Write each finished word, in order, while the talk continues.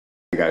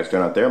Hey guys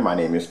doing out there, my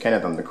name is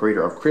Kenneth. I'm the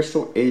creator of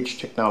Crystal Edge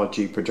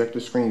Technology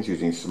projector screens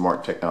using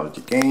smart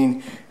technology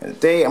gain, and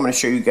today I'm going to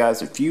show you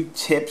guys a few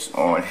tips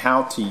on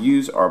how to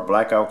use our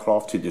blackout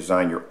cloth to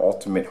design your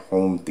ultimate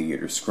home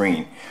theater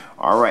screen.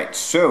 Alright,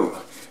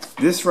 so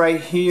this right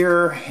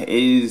here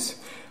is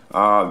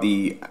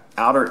the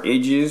outer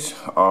edges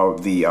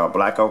of the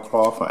blackout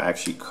cloth. I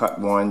actually cut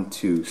one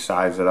to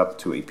size it up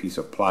to a piece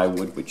of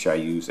plywood, which I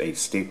use a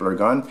stapler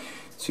gun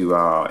to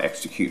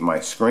execute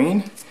my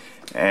screen.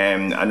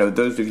 And I know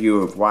those of you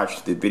who have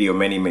watched the video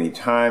many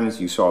times,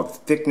 you saw the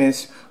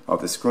thickness of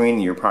the screen.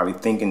 You're probably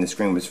thinking the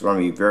screen was going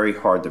to be very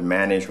hard to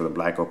manage, or the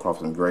blackout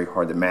cloth was very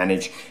hard to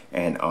manage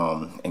and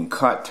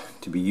cut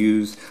to be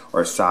used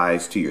or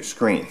sized to your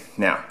screen.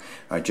 Now,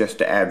 just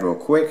to add real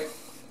quick,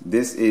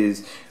 this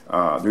is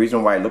the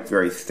reason why it looked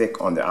very thick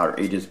on the outer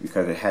edges,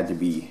 because it had to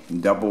be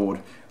doubled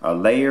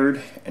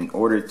layered in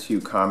order to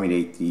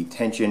accommodate the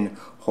tension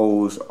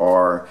holes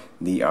or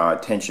the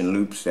tension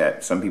loops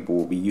that some people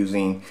will be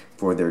using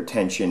for their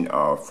tension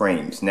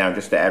frames. Now,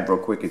 just to add real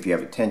quick, if you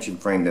have a tension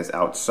frame that's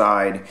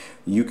outside,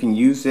 you can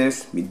use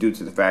this due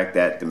to the fact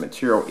that the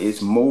material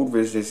is mold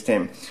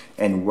resistant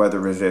and weather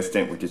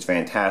resistant, which is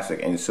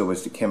fantastic, and so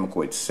is the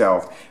chemical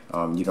itself.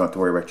 You don't have to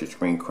worry about your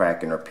screen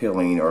cracking or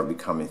peeling or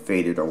becoming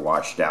faded or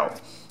washed out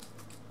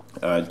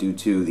due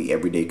to the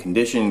everyday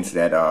conditions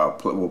that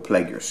will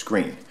plague your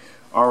screen.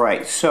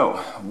 Alright,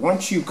 so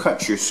once you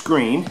cut your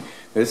screen,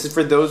 this is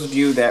for those of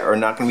you that are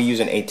not going to be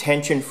using a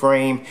tension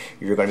frame.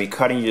 You're going to be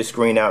cutting your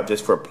screen out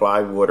just for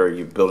plywood, or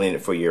you're building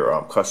it for your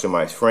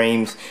customized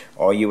frames.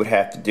 All you would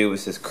have to do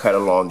is just cut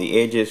along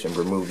the edges and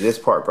remove this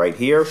part right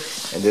here,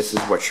 and this is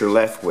what you're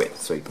left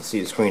with. So you can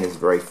see the screen is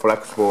very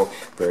flexible,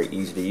 very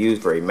easy to use,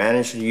 very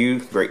managed to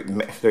use,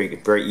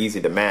 very easy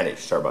to manage.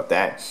 Sorry about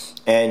that.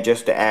 And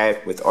just to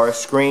add, with our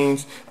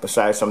screens,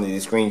 besides some of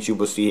these screens you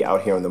will see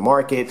out here on the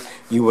market,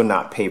 you will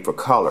not pay for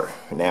color.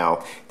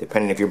 Now,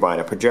 depending if you're buying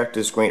a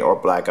projector screen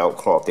or blackout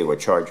cloth, they will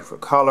charge you for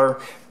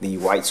color. The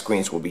white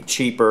screens will be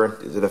cheaper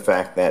due to the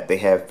fact that they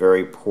have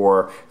very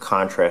poor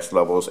contrast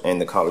levels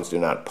and the colors do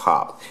not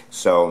pop.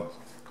 So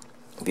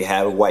if you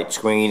have a white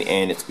screen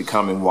and it's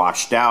becoming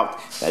washed out,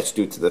 that's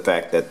due to the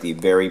fact that the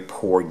very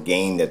poor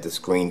gain that the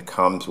screen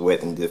comes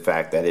with, and the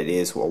fact that it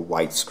is a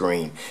white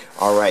screen.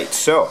 Alright,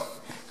 so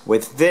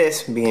with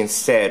this being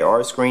said,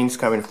 our screens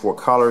come in 4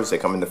 colors. They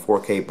come in the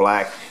 4K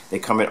black, they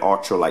come in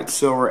ultralight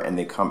silver, and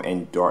they come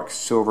in dark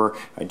silver.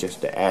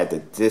 Just to add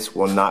that this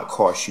will not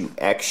cost you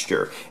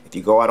extra. If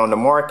you go out on the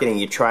market and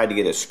you try to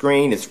get a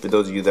screen, it's for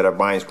those of you that are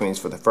buying screens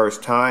for the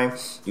first time.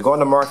 You go on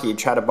the market, you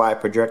try to buy a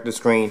projector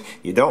screen,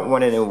 you don't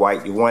want it in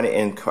white, you want it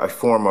in a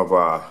form of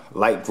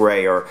light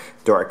gray or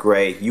dark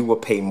gray. You will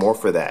pay more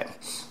for that.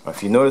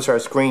 If you notice, our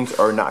screens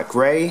are not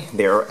gray,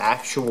 they are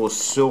actual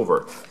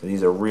silver.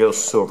 These are real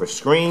silver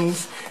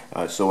screens.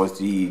 So is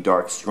the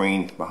dark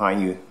screen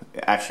behind you.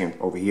 Actually,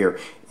 over here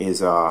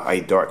is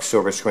a dark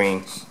silver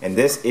screen, and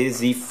this is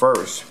the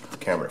first,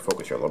 camera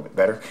focus here a little bit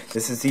better,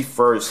 this is the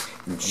first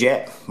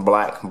jet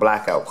black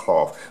blackout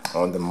cloth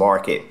on the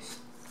market.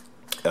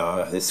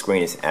 This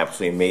screen is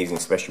absolutely amazing,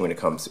 especially when it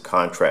comes to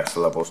contrast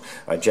levels.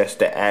 Just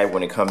to add,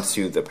 when it comes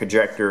to the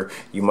projector,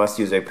 you must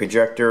use a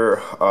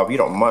projector. You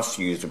don't must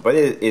use it, but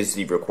it is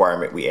the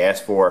requirement we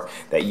ask for,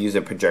 that you use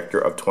a projector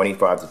of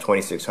 25 to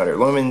 2600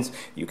 lumens.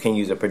 You can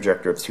use a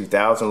projector of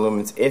 2000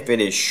 lumens. If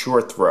it is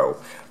short throw,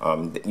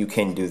 you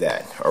can do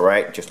that.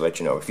 Alright, just to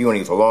let you know. If you want to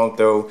use a long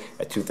throw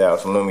at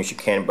 2000 lumens, you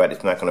can, but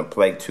it's not going to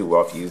play too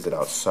well if you use it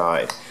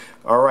outside.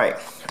 Alright,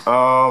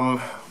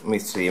 let me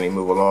see, let me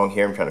move along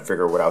here. I'm trying to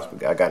figure out what else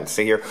I got to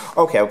say here.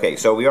 Okay,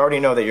 so we already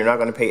know that you're not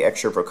going to pay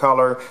extra for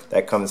color.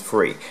 That comes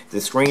free. The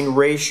screen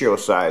ratio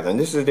size, and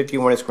this is if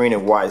you want a screen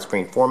in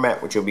widescreen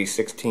format, which will be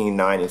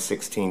 16:9 and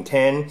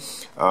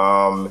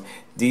 16:10.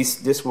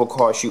 This will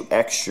cost you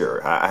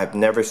extra. I have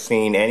never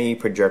seen any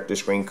projector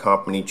screen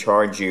company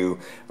charge you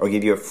or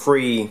give you a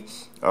free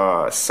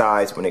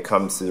size when it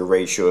comes to the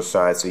ratio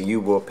size, so you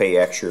will pay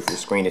extra if your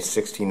screen is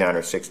 16:9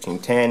 or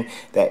 16:10.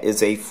 That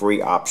is a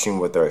free option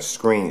with our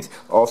screens.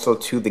 Also,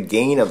 to the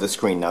gain of the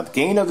screen. Now, the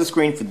gain of the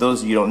screen, for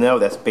those of you who don't know,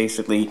 that's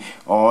basically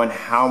on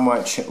how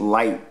much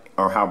light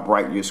or how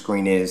bright your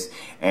screen is,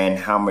 and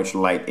how much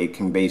light it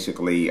can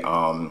basically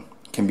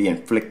can be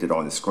inflicted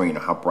on the screen,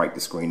 or how bright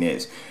the screen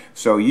is.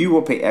 So you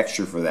will pay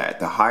extra for that.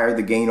 The higher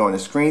the gain on the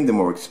screen, the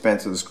more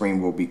expensive the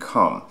screen will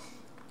become.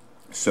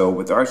 So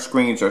with our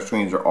screens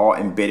are all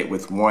embedded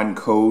with one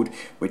code,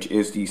 which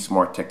is the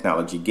smart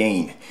technology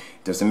gain.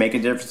 Doesn't make a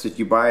difference if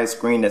you buy a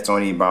screen that's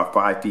only about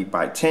 5 feet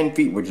by 10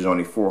 feet, which is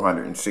only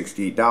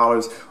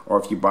 $468,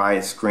 or if you buy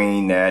a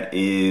screen that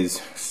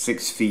is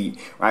 6 feet,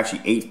 or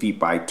actually 8 feet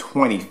by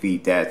 20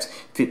 feet, that's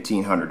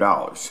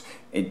 $1,500.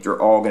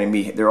 They're all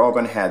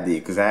going to have the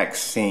exact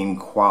same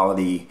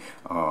quality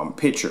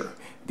picture.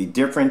 The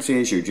difference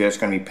is you're just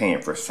going to be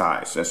paying for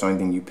size. That's the only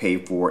thing you pay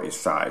for is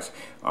size.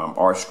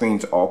 Our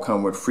screens all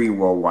come with free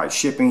worldwide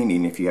shipping.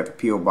 Even if you have a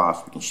P.O.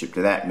 box, we can ship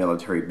to that.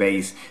 Military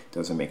base,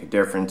 doesn't make a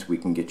difference. We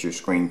can get your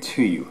screen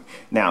to you.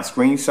 Now,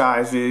 screen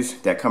sizes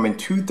that come in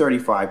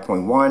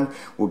 235.1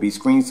 will be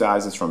screen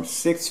sizes from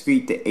 6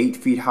 feet to 8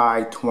 feet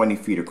high, 20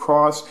 feet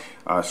across.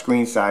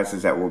 Screen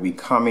sizes that will be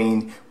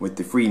coming with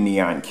the free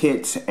neon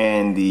kits,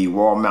 and the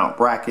wall mount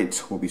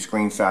brackets will be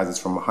screen sizes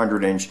from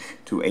 100 inch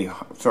to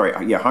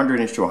 100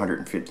 inch to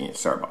 150 inch.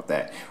 Sorry about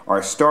that.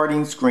 Our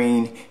starting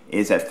screen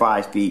is at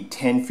 5 feet,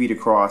 10 feet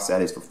across.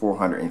 That is for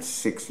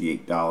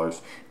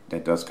 $468.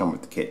 That does come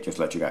with the kit, just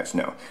to let you guys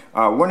know.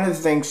 One of the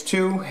things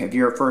too, if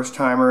you're a first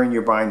timer and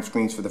you're buying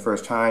screens for the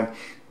first time,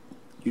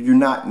 you do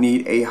not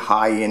need a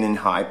high-end and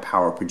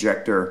high-power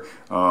projector.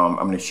 I'm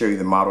going to show you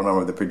the model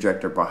number of the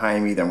projector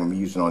behind me that I'm going to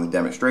be using on the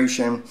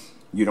demonstration.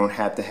 You don't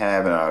have to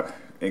have an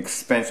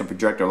expensive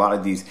projector. A lot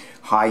of these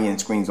high-end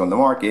screens on the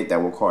market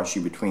that will cost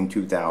you between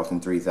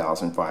 $2,000,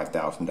 $3,000,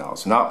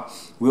 $5,000 and up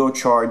will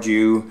charge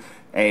you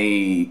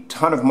a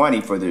ton of money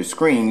for their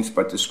screens,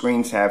 but the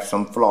screens have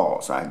some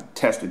flaws. I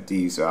tested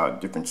these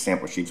different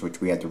sample sheets,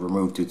 which we had to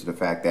remove due to the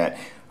fact that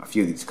a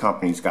few of these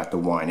companies got to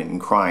whining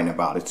and crying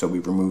about it, so we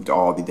removed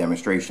all the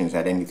demonstrations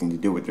that had anything to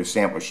do with their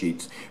sample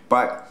sheets.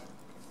 But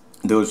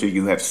those of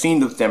you who have seen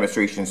those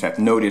demonstrations have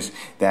noticed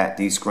that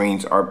these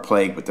screens are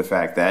plagued with the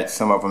fact that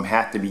some of them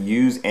have to be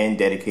used in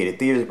dedicated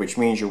theaters, which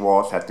means your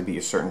walls have to be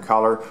a certain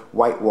color.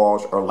 White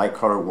walls or light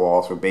colored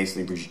walls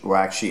will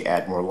actually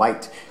add more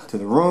light to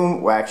the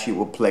room,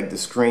 will plague the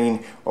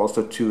screen.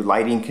 Also to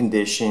lighting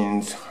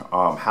conditions,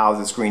 how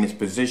the screen is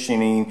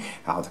positioning,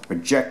 how the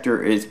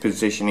projector is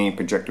positioning.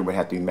 Projector would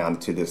have to be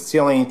mounted to the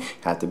ceiling,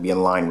 have to be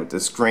in line with the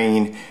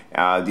screen.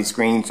 These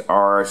screens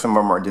some of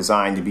them are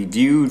designed to be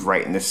viewed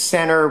right in the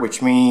center, which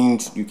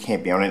means you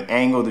can't be on an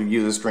angle to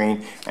view the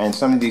screen, and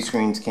some of these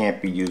screens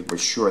can't be used with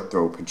short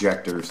throw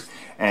projectors.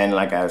 And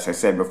like as I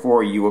said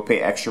before, you will pay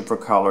extra for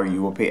color,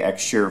 you will pay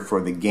extra for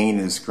the gain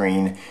of the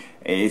screen.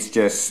 It's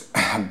just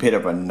a bit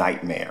of a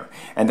nightmare.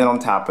 And then on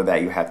top of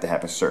that, you have to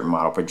have a certain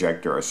model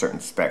projector or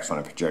certain specs on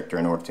a projector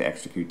in order to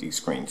execute these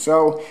screens.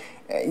 So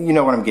you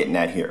know what I'm getting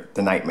at here,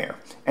 the nightmare.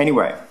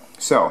 Anyway,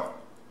 so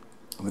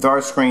with our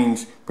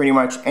screens, pretty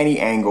much any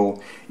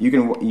angle, you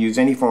can use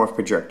any form of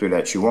projector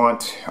that you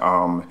want.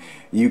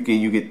 You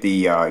get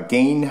the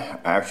gain.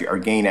 Actually, our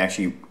gain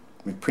actually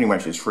pretty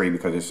much is free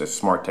because it's a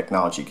smart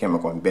technology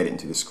chemical embedded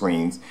into the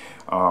screens.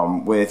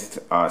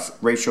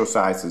 Ratio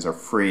sizes are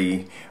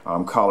free,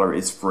 color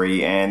is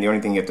free, and the only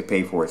thing you have to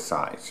pay for is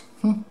size.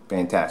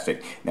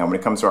 Fantastic. Now when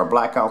it comes to our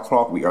blackout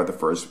cloth, we are the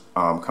first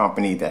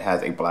company that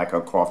has a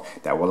blackout cloth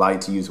that will allow you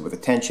to use it with a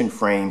tension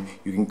frame.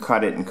 You can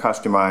cut it and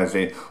customize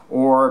it,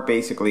 or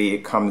basically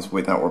it comes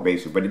with, not or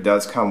basic, but it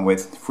does come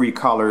with free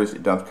colors.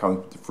 It does come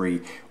with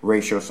free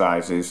ratio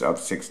sizes of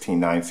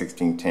 16:9,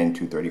 16:10,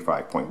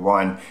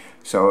 235.1.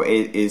 So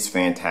it is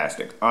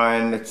fantastic.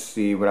 And let's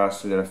see, what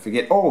else did I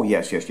forget? Oh,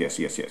 yes.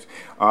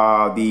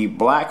 The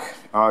black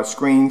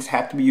screens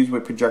have to be used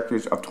with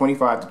projectors of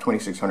 25 to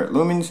 2600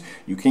 lumens.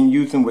 You can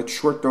use them with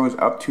short throws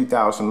up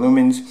 2000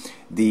 lumens.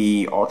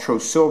 The ultra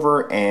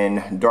silver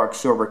and dark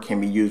silver can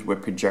be used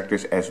with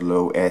projectors as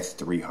low as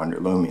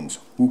 300 lumens.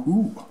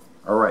 Woohoo!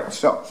 All right,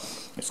 so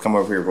let's come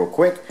over here real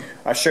quick.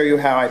 I'll show you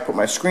how I put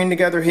my screen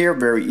together here.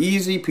 Very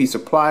easy. Piece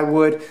of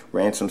plywood,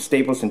 ran some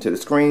staples into the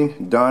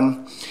screen,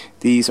 done.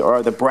 These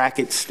are the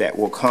brackets that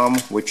will come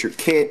with your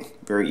kit.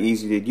 Very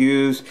easy to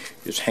use.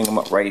 Just hang them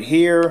up right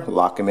here,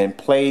 lock them in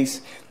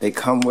place. They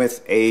come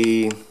with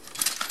a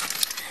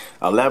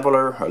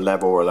leveler, or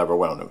level, well, I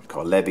don't know, it's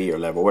called levy or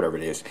level, whatever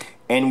it is,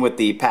 and with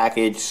the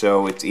package,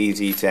 so it's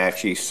easy to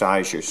actually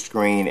size your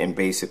screen and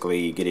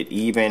basically get it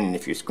even. And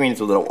if your screen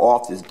is a little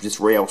off, this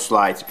rail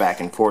slides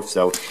back and forth,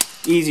 so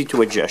easy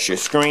to adjust your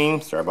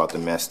screen. Sorry about the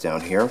mess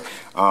down here.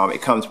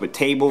 It comes with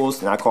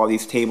tables, and I call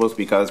these tables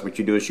because what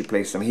you do is you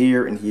place them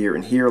here and here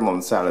and here along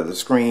the side of the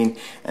screen,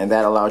 and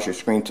that allows your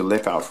screen to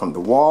lift out from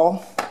the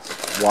wall.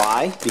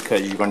 Why?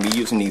 Because you're going to be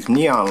using these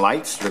neon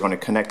lights. They're going to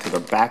connect to the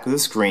back of the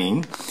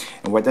screen,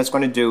 and what that's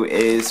going to do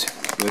is,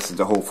 this is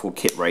the whole full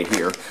kit right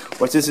here.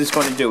 What this is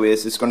going to do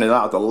is it's going to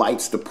allow the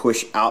lights to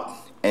push out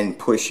and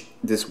push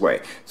this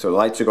way. So the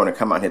lights are going to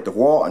come out and hit the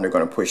wall, and they're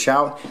going to push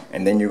out,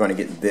 and then you're going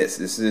to get this.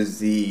 This is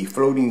the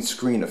floating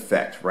screen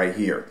effect right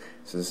here.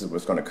 So this is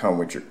what's going to come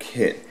with your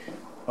kit.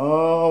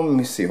 Let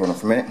me see, hold on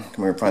for a minute.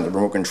 Come here and find the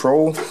remote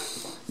control.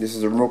 This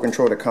is the remote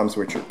control that comes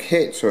with your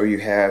kit. So you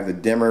have the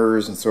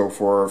dimmers and so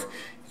forth.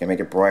 You can make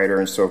it brighter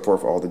and so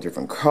forth, all the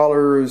different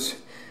colors.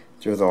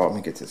 There's all, let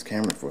me get this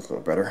camera for a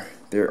little better.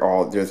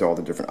 There's all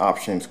the different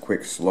options,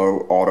 quick,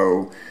 slow,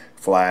 auto,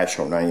 flash,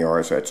 whole 9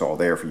 yards, so it's all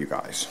there for you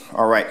guys.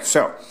 All right,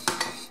 so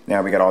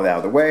now we got all that out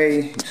of the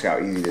way. You see how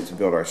easy it is to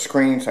build our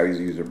screens, how easy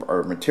to use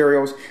our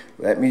materials.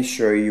 Let me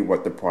show you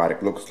what the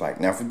product looks like.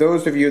 Now, for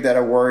those of you that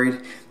are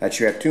worried that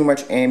you have too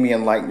much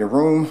ambient light in your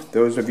room,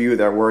 those of you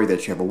that are worried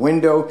that you have a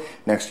window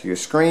next to your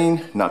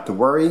screen, not to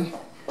worry.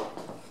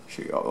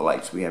 Show you all the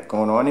lights we have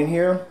going on in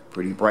here.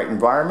 Pretty bright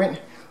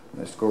environment.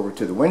 Let's go over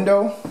to the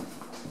window.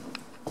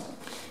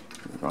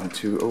 I'm going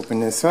to open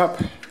this up.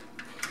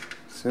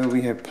 So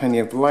we have plenty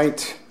of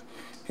light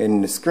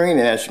in the screen,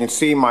 and as you can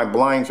see, my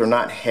blinds are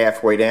not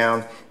halfway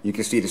down. You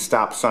can see the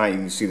stop sign, you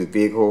can see the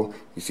vehicle,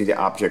 you see the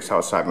objects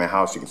outside my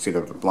house, you can see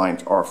that the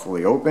blinds are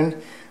fully open.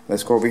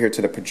 Let's go over here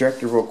to the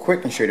projector real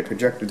quick and show you the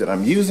projector that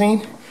I'm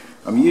using.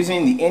 I'm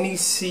using the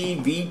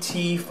NEC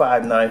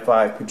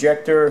VT595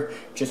 projector.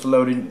 Just to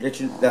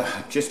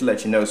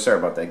let you know, sorry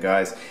about that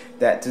guys,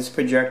 that this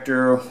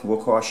projector will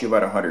cost you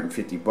about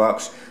 150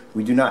 bucks.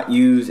 We do not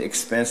use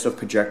expensive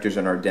projectors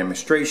in our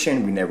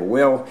demonstration. We never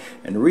will.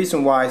 And the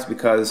reason why is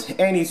because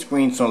any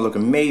screens don't look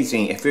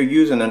amazing if you're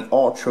using an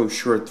ultra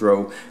short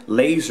throw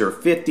laser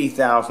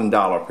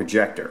 $50,000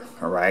 projector.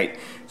 All right.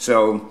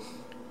 So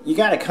you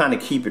got to kind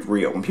of keep it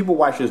real. When people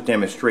watch those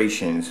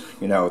demonstrations,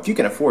 you know, if you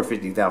can afford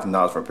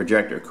 $50,000 for a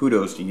projector,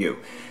 kudos to you.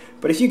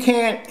 But if you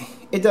can't,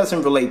 it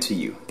doesn't relate to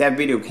you. That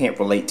video can't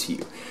relate to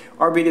you.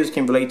 Our videos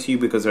can relate to you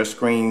because our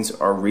screens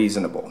are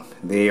reasonable.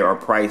 They are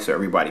priced so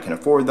everybody can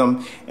afford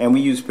them. And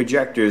we use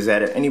projectors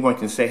that anyone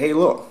can say, hey,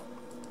 look,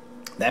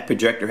 that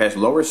projector has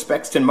lower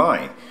specs than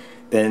mine.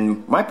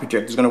 Then my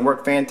projector is going to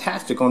work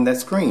fantastic on that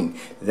screen.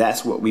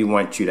 That's what we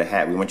want you to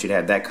have. We want you to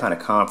have that kind of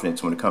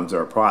confidence when it comes to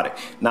our product.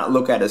 Not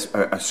look at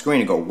a screen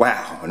and go,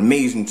 wow, an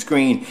amazing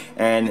screen,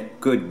 and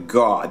good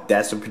God,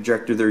 that's a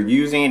projector they're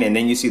using, and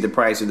then you see the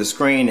price of the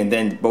screen, and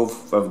then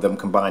both of them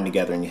combine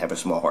together and you have a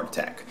small heart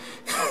attack.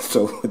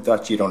 So with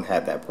us, you don't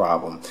have that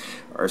problem.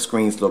 Our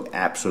screens look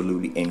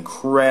absolutely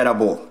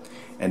incredible.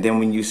 And then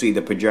when you see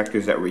the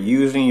projectors that we're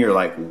using, you're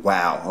like,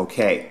 wow,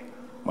 okay,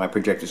 my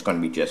projector is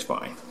going to be just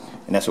fine.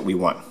 And that's what we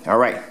want. All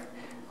right.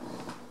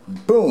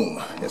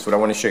 Boom. That's what I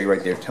want to show you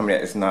right there. Tell me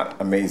that it's not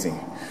amazing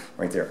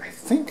right there. I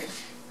think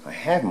I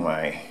have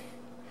my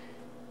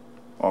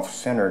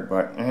off-centered,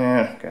 but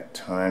got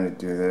time to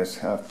do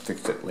this. I'll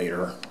fix it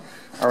later.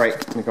 All right.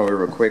 Let me go over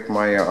real quick.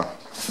 My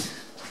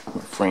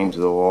frame's a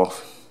little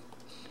off.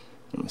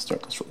 Let me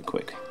start this really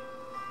quick.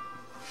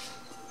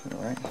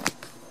 All right.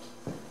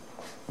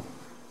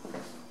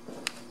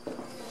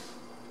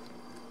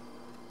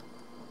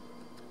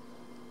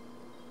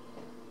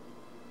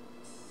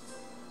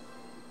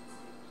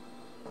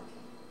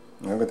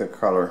 Look at the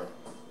color.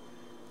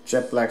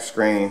 Jet black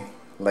screen,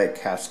 light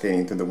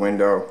cascading through the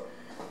window,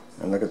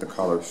 and look at the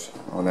colors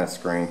on that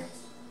screen.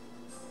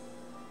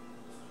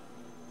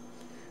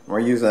 We're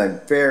using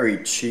a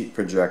very cheap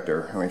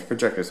projector. I mean, this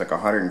projector is like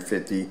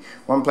 $150.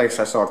 One place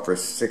I saw it for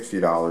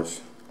 $60.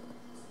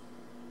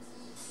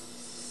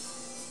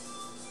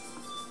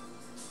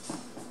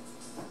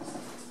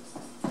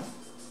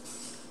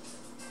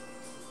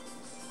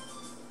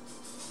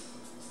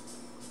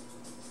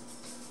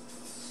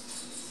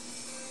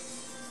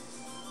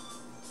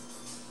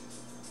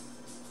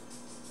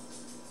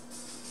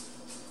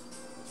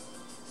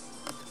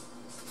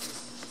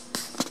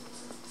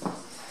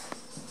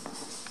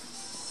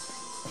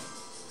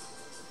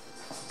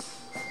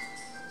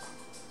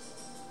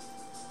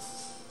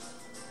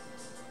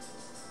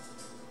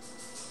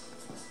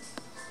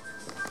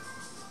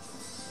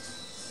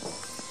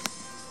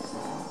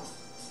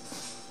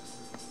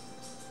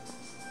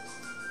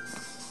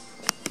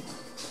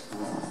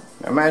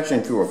 Imagine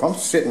if I'm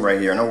sitting right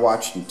here and I'm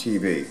watching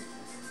TV,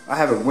 I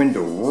have a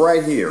window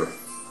right here.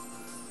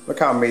 Look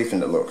how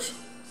amazing it looks.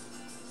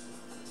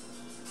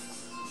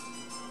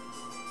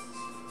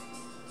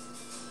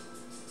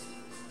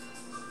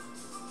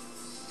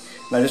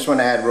 Now I just want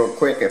to add real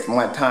quick, if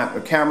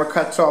the camera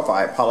cuts off,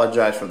 I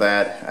apologize for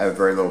that. I have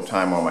very little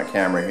time on my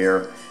camera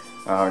here.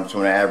 I just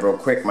want to add real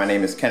quick, my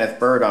name is Kenneth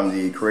Bird. I'm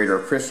the creator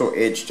of Crystal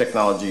Edge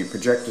Technology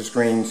projector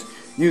screens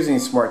using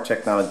smart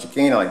technology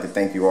gain. I'd like to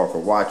thank you all for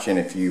watching.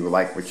 If you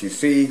like what you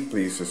see,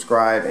 please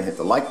subscribe and hit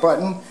the like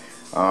button.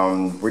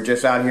 We're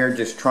just out here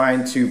just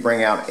trying to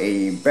bring out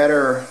a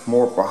better,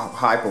 more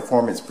high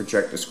performance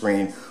projector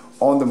screen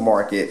on the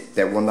market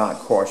that will not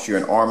cost you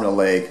an arm and a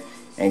leg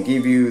and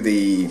give you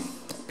the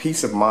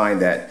peace of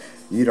mind that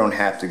you don't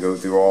have to go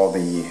through all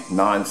the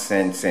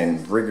nonsense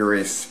and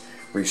rigorous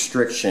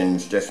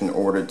restrictions just in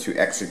order to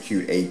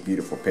execute a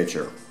beautiful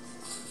picture.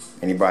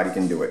 Anybody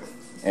can do it.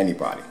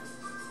 Anybody.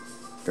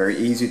 Very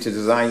easy to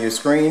design your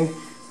screen.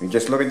 You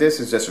just look at this,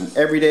 it's just an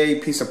everyday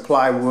piece of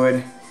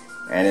plywood,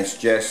 and it's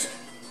just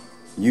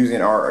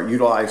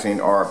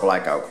utilizing our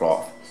blackout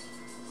cloth.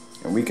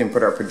 And we can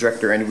put our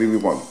projector any way we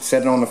want.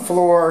 Set it on the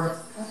floor.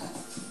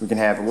 We can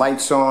have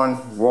lights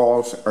on.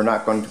 Walls are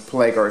not going to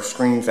plague our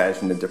screens,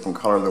 as in the different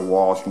color of the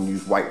walls. You can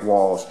use white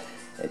walls.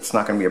 It's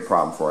not going to be a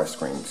problem for our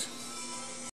screens.